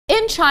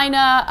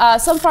China,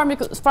 some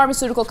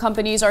pharmaceutical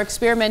companies are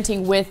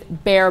experimenting with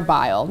bear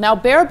bile. Now,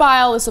 bear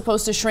bile is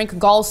supposed to shrink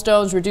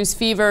gallstones, reduce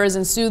fevers,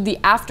 and soothe the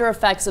after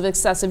effects of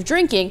excessive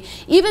drinking,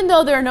 even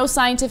though there are no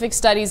scientific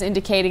studies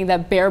indicating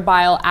that bear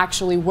bile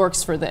actually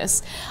works for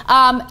this.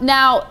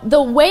 Now,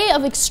 the way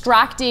of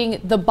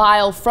extracting the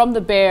bile from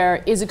the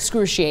bear is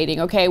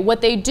excruciating, okay?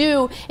 What they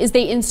do is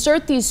they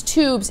insert these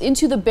tubes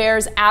into the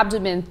bear's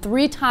abdomen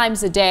 3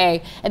 times a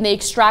day, and they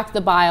extract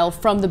the bile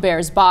from the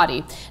bear's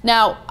body.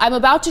 Now, I'm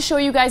about to show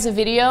you guys a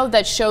video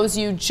that shows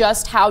you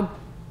just how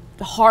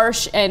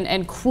harsh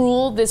and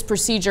cruel this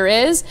procedure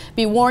is.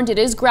 Be warned, it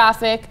is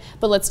graphic,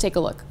 but let's take a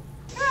look.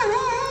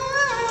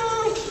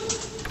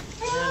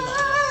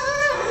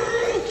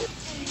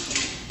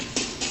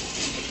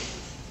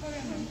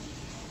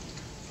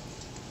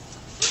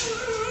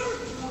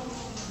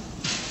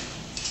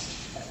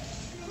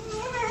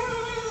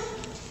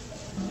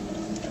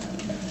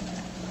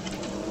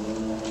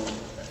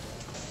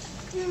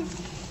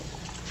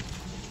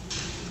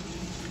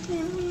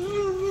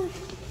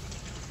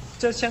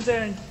 这像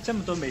这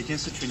么多，每天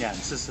是取2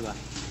次是吧？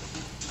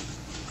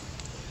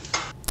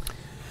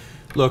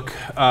 Look,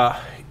 a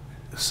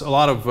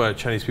lot of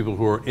Chinese people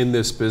who are in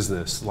this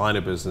line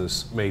of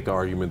business, make the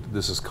argument that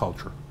this is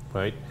culture,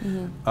 right?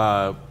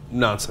 Mm-hmm.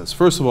 Nonsense.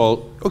 First of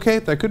all, okay,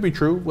 that could be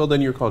true. Well, then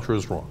your culture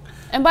is wrong.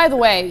 And by the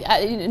way,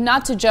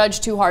 not to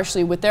judge too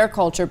harshly with their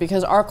culture,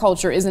 because our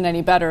culture isn't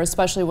any better,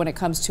 especially when it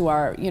comes to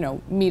our,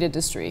 meat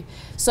industry.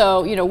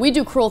 So, we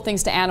do cruel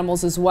things to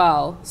animals as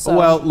well. So.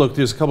 Well, look,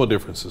 there's a couple of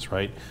differences,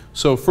 right?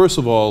 So, first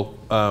of all,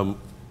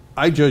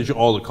 I judge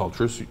all the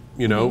cultures.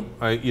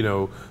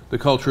 Mm-hmm. The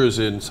cultures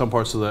in some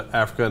parts of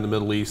Africa and the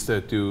Middle East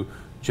that do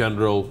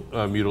genital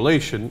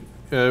mutilation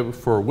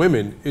for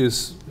women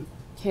is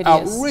hideous.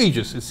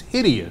 Outrageous. It's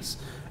hideous.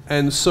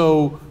 And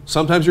so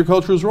sometimes your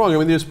culture is wrong. I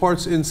mean, there's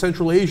parts in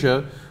Central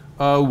Asia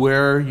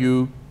where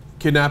you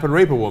kidnap and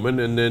rape a woman,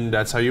 and then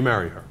that's how you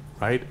marry her,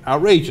 right?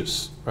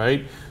 Outrageous,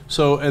 right?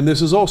 So, and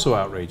this is also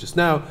outrageous.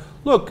 Now,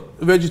 look,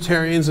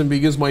 vegetarians and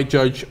vegans might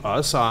judge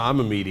us.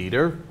 I'm a meat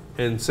eater,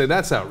 and say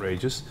that's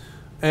outrageous.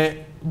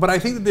 But I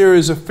think that there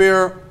is a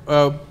fair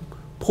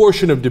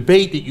portion of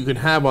debate that you can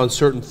have on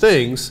certain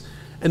things,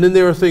 and then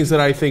there are things that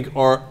I think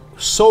are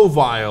so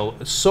vile,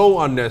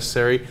 so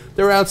unnecessary,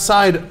 they're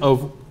outside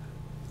of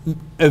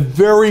a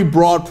very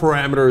broad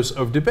parameters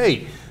of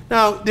debate.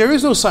 Now, there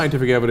is no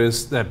scientific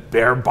evidence that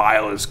bear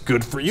bile is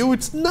good for you.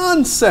 It's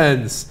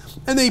nonsense.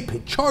 And they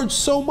charge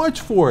so much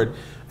for it.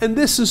 And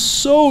this is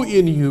so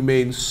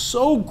inhumane,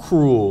 so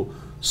cruel,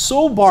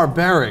 so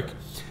barbaric.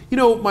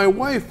 My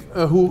wife,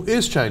 who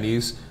is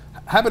Chinese,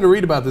 happened to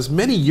read about this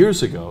many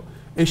years ago,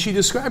 and she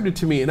described it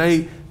to me, and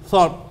I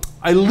thought,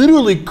 I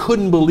literally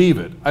couldn't believe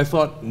it. I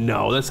thought,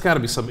 no, that's got to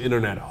be some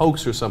internet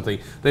hoax or something.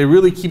 They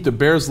really keep the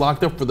bears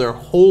locked up for their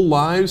whole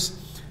lives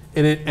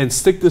and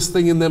stick this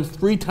thing in them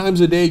 3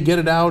 times a day, get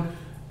it out.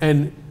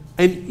 And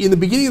in the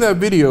beginning of that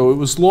video, it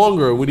was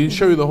longer. We didn't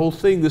show you the whole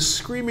thing. The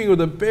screaming of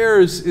the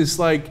bears is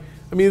like,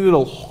 I mean,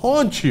 it'll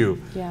haunt you.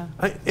 Yeah.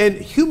 And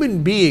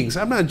human beings,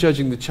 I'm not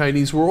judging the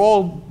Chinese. We're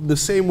all the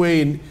same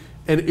way, and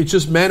it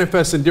just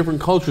manifests in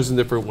different cultures in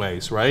different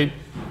ways, right?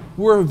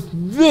 We're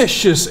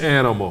vicious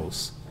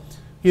animals.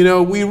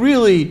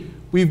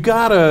 We've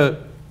got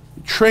to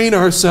train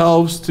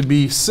ourselves to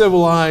be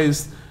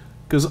civilized,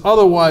 because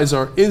otherwise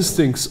our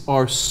instincts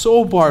are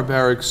so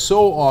barbaric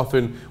so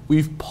often.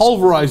 We've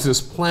pulverized this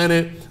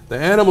planet, the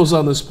animals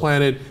on this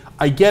planet.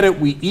 I get it,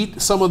 we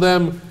eat some of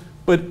them,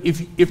 but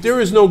if there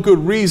is no good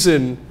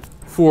reason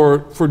for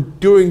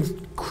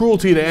doing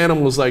cruelty to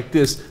animals like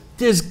this,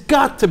 there's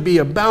got to be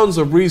a bounds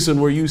of reason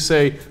where you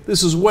say,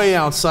 this is way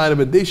outside of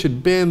it, they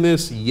should ban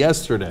this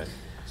yesterday.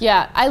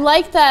 Yeah, I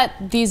like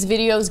that these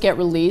videos get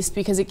released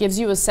because it gives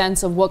you a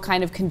sense of what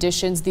kind of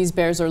conditions these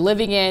bears are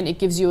living in. It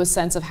gives you a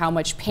sense of how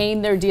much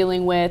pain they're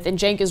dealing with. And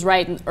Cenk is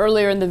right. And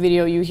earlier in the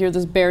video, you hear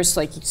this bears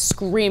like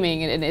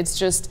screaming, and it's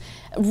just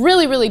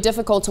really, really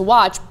difficult to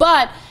watch.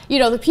 But,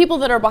 the people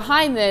that are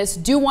behind this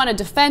do want to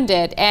defend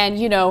it. And,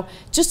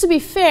 just to be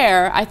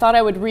fair, I thought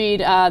I would read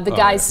the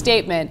guy's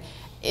statement.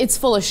 It's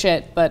full of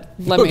shit, but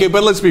but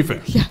let's be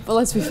fair. Yeah, but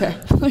let's be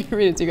fair. Let me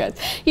read it to you guys.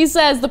 He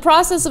says, the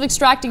process of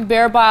extracting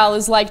bear bile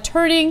is like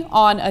turning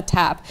on a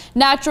tap.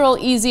 Natural,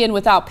 easy, and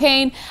without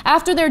pain.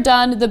 After they're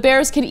done, the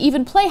bears can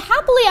even play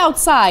happily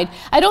outside.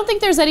 I don't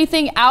think there's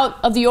anything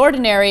out of the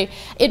ordinary.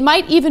 It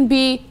might even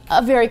be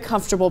a very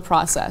comfortable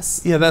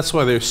process. Yeah, that's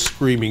why they're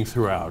screaming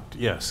throughout.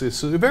 Yes,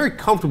 it's a very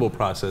comfortable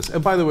process.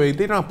 And by the way,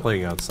 they're not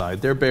playing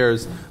outside. They're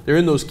bears. They're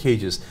in those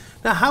cages.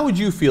 Now, how would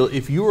you feel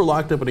if you were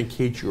locked up in a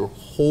cage your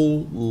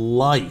whole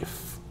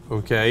life,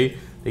 okay?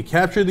 They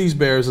capture these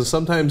bears, and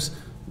sometimes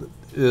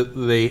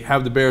they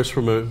have the bears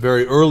from a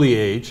very early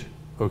age,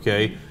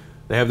 okay?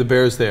 They have the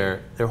bears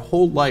there. Their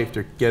whole life,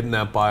 they're getting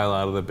that bile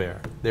out of the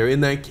bear. They're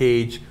in that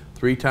cage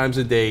 3 times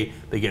a day.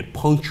 They get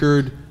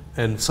punctured,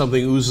 and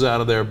something oozes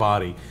out of their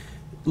body.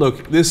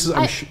 Look, this is,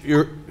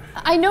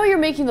 I know you're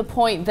making the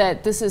point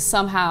that this is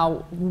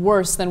somehow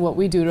worse than what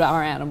we do to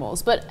our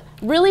animals, but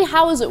really,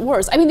 how is it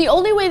worse? I mean, the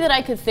only way that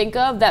I could think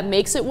of that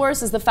makes it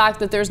worse is the fact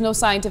that there's no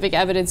scientific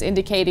evidence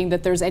indicating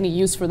that there's any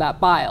use for that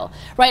bile,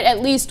 right?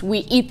 At least we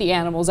eat the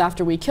animals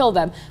after we kill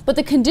them. But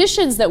the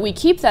conditions that we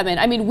keep them in,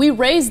 I mean, we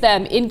raise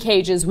them in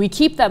cages, we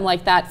keep them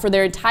like that for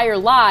their entire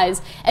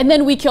lives, and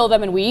then we kill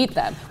them and we eat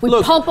them. We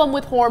pump them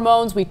with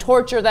hormones, we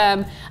torture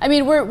them. I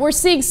mean, we're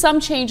seeing some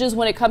changes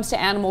when it comes to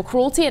animal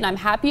cruelty, and I'm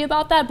happy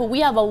about that, but we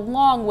have a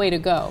long way to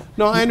go.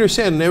 No, I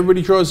understand, and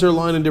everybody draws their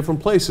line in different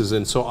places,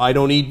 and so I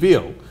don't eat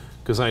veal,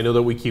 because I know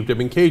that we keep them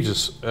in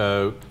cages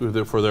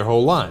for their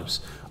whole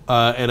lives.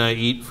 And I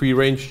eat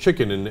free-range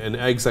chicken and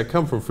eggs that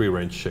come from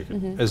free-range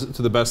chicken,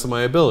 to the best of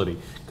my ability.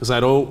 Because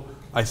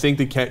I think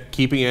that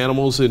keeping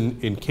animals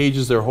in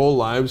cages their whole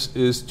lives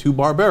is too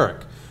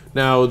barbaric.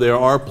 Now, there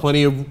are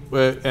plenty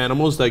of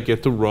animals that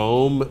get to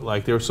roam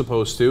like they're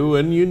supposed to,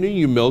 and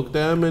you milk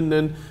them, and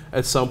then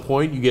at some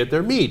point you get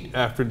their meat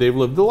after they've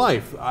lived a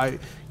life.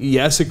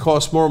 Yes, it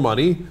costs more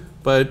money,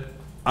 but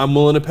I'm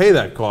willing to pay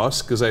that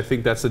cost because I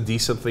think that's a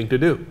decent thing to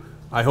do.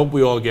 I hope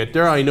we all get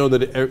there. I know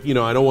that,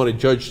 I don't want to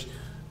judge,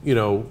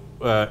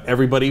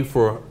 everybody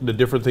for the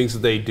different things that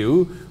they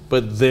do,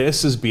 but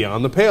this is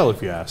beyond the pale,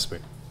 if you ask me.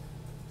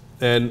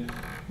 And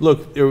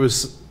look, there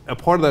was a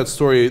part of that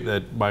story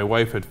that my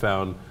wife had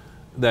found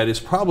that is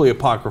probably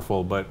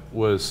apocryphal, but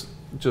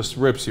just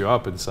rips you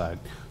up inside.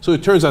 So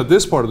it turns out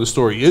this part of the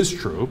story is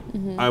true.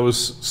 I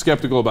was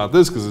skeptical about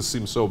this because it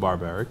seems so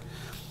barbaric.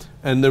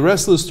 And the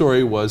rest of the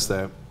story was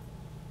that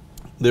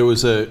there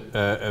was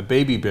a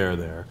baby bear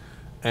there,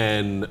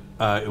 and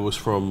it was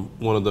from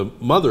one of the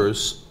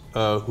mothers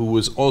who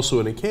was also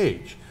in a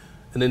cage.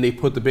 And then they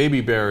put the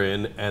baby bear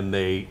in, and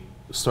they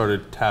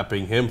started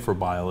tapping him for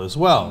bile as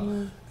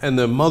well. And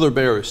the mother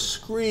bear is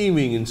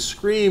screaming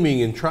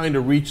and trying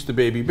to reach the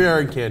baby bear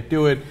and can't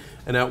do it.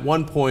 And at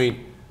one point,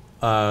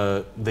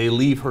 they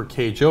leave her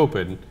cage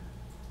open,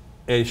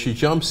 and she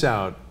jumps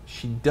out.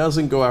 She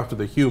doesn't go after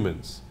the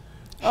humans.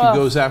 She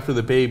goes after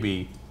the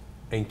baby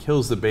and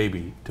kills the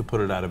baby to put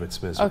it out of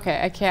its misery.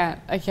 Okay,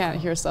 I can't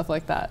hear stuff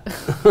like that.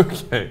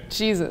 Okay.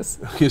 Jesus.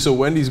 Okay, so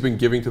Wendy's been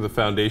giving to the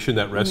foundation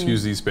that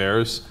rescues these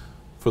bears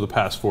for the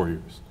past 4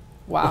 years.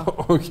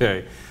 Wow.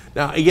 Okay.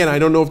 Now, again, I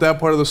don't know if that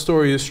part of the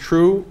story is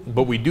true,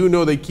 but we do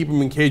know they keep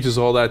them in cages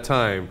all that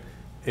time.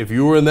 If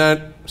you were in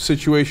that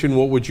situation,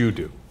 what would you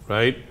do,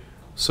 right?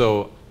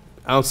 So,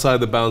 outside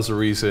the bounds of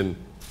reason,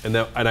 and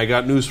I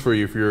got news for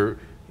you, if you're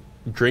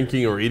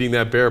drinking or eating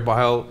that bear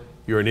bile,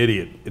 you're an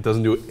idiot. It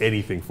doesn't do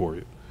anything for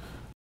you.